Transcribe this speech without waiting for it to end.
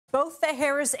Both the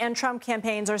Harris and Trump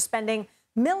campaigns are spending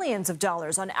millions of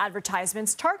dollars on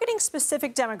advertisements targeting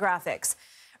specific demographics.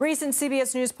 Recent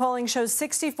CBS News polling shows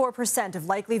 64% of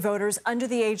likely voters under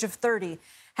the age of 30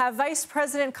 have Vice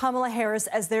President Kamala Harris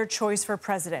as their choice for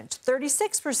president.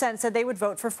 36% said they would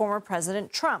vote for former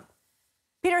President Trump.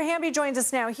 Peter Hamby joins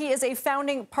us now. He is a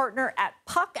founding partner at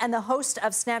Puck and the host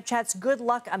of Snapchat's Good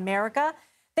Luck America.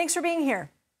 Thanks for being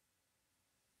here.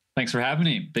 Thanks for having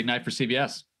me. Big night for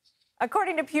CBS.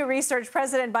 According to Pew Research,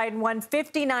 President Biden won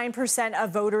 59% of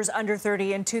voters under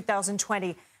 30 in 2020.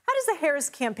 How does the Harris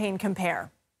campaign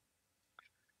compare?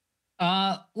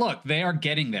 Look, they are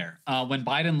getting there. When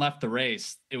Biden left the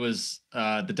race, it was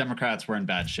the Democrats were in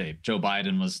bad shape. Joe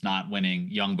Biden was not winning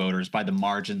young voters by the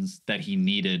margins that he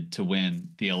needed to win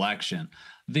the election.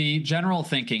 The general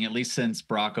thinking, at least since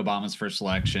Barack Obama's first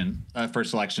election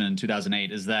in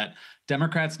 2008, is that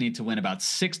Democrats need to win about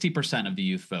 60% of the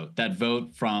youth vote, that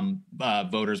vote from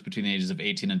voters between the ages of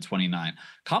 18 and 29.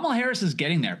 Kamala Harris is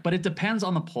getting there, but it depends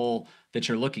on the poll that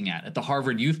you're looking at. At the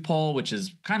Harvard Youth Poll, which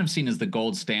is kind of seen as the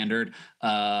gold standard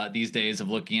these days of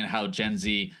looking at how Gen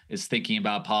Z is thinking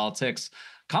about politics,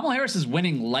 Kamala Harris is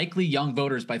winning likely young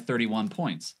voters by 31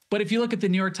 points. But if you look at the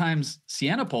New York Times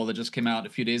Siena poll that just came out a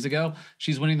few days ago,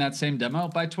 she's winning that same demo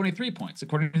by 23 points,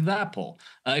 according to that poll.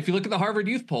 If you look at the Harvard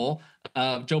Youth Poll,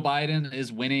 Joe Biden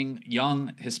is winning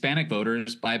young Hispanic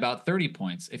voters by about 30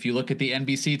 points. If you look at the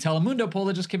NBC Telemundo poll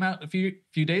that just came out a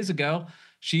few days ago,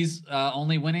 she's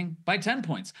only winning by 10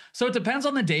 points. So it depends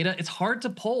on the data. It's hard to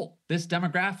poll this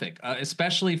demographic,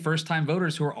 especially first-time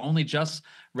voters who are only just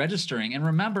registering. And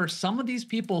remember, some of these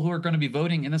people who are going to be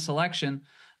voting in this election,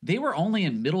 they were only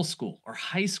in middle school or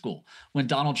high school when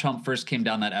Donald Trump first came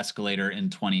down that escalator in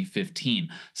 2015.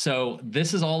 So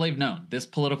this is all they've known. This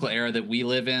political era that we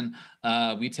live in,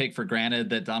 we take for granted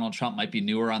that Donald Trump might be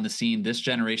newer on the scene. This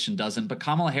generation doesn't. But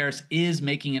Kamala Harris is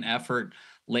making an effort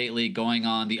lately, going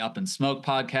on the Up and Smoke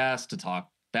podcast to talk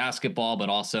basketball, but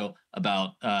also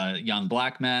about young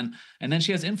black men. And then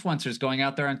she has influencers going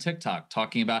out there on TikTok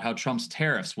talking about how Trump's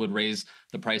tariffs would raise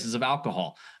the prices of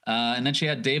alcohol. And then she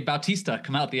had Dave Bautista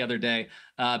come out the other day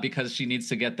because she needs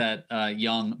to get that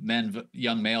young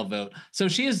male vote. So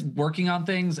she is working on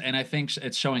things, and I think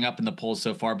it's showing up in the polls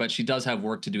so far, but she does have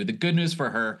work to do. The good news for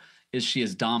her is she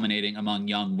is dominating among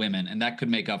young women, and that could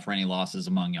make up for any losses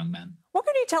among young men. What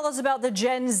can you tell us about the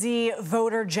Gen Z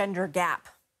voter gender gap?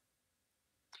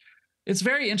 It's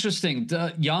very interesting.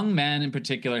 Young men in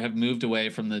particular have moved away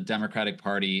from the Democratic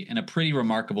Party in a pretty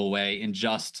remarkable way in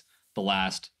just the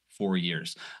last 4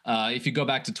 years. If you go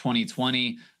back to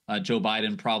 2020, Joe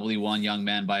Biden probably won young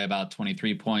men by about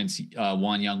 23 points,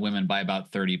 won young women by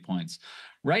about 30 points.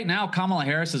 Right now, Kamala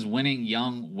Harris is winning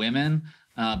young women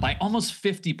by almost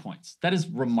 50 points. That is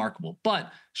remarkable.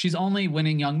 But she's only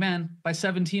winning young men by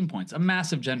 17 points, a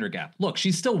massive gender gap. Look,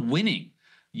 she's still winning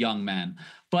young men,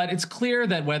 but it's clear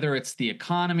that whether it's the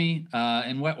economy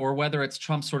or whether it's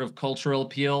Trump's sort of cultural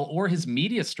appeal or his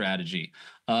media strategy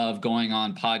of going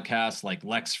on podcasts like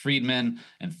Lex Friedman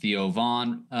and Theo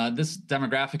Vaughn, this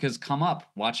demographic has come up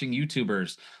watching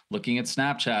YouTubers, looking at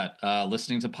Snapchat,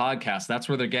 listening to podcasts. That's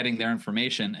where they're getting their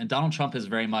information. And Donald Trump has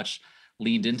very much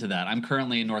leaned into that. I'm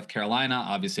currently in North Carolina,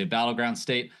 obviously a battleground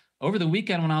state. Over the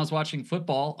weekend when I was watching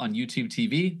football on YouTube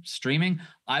TV, streaming,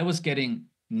 I was getting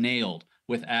nailed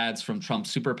with ads from Trump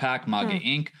Super PAC, MAGA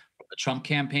Inc., the Trump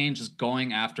campaign, just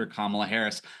going after Kamala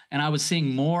Harris. And I was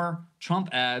seeing more Trump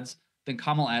ads than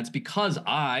Kamala ads because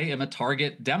I am a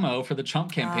target demo for the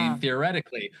Trump campaign,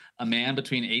 theoretically, a man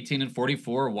between 18 and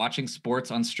 44 watching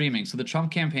sports on streaming. So the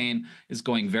Trump campaign is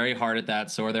going very hard at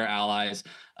that. So are their allies.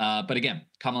 But again,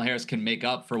 Kamala Harris can make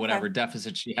up for whatever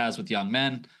deficit she has with young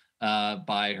men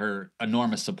by her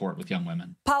enormous support with young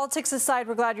women. Politics aside,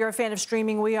 we're glad you're a fan of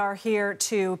streaming. We are here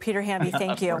too. Peter Hamby,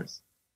 thank you. Course.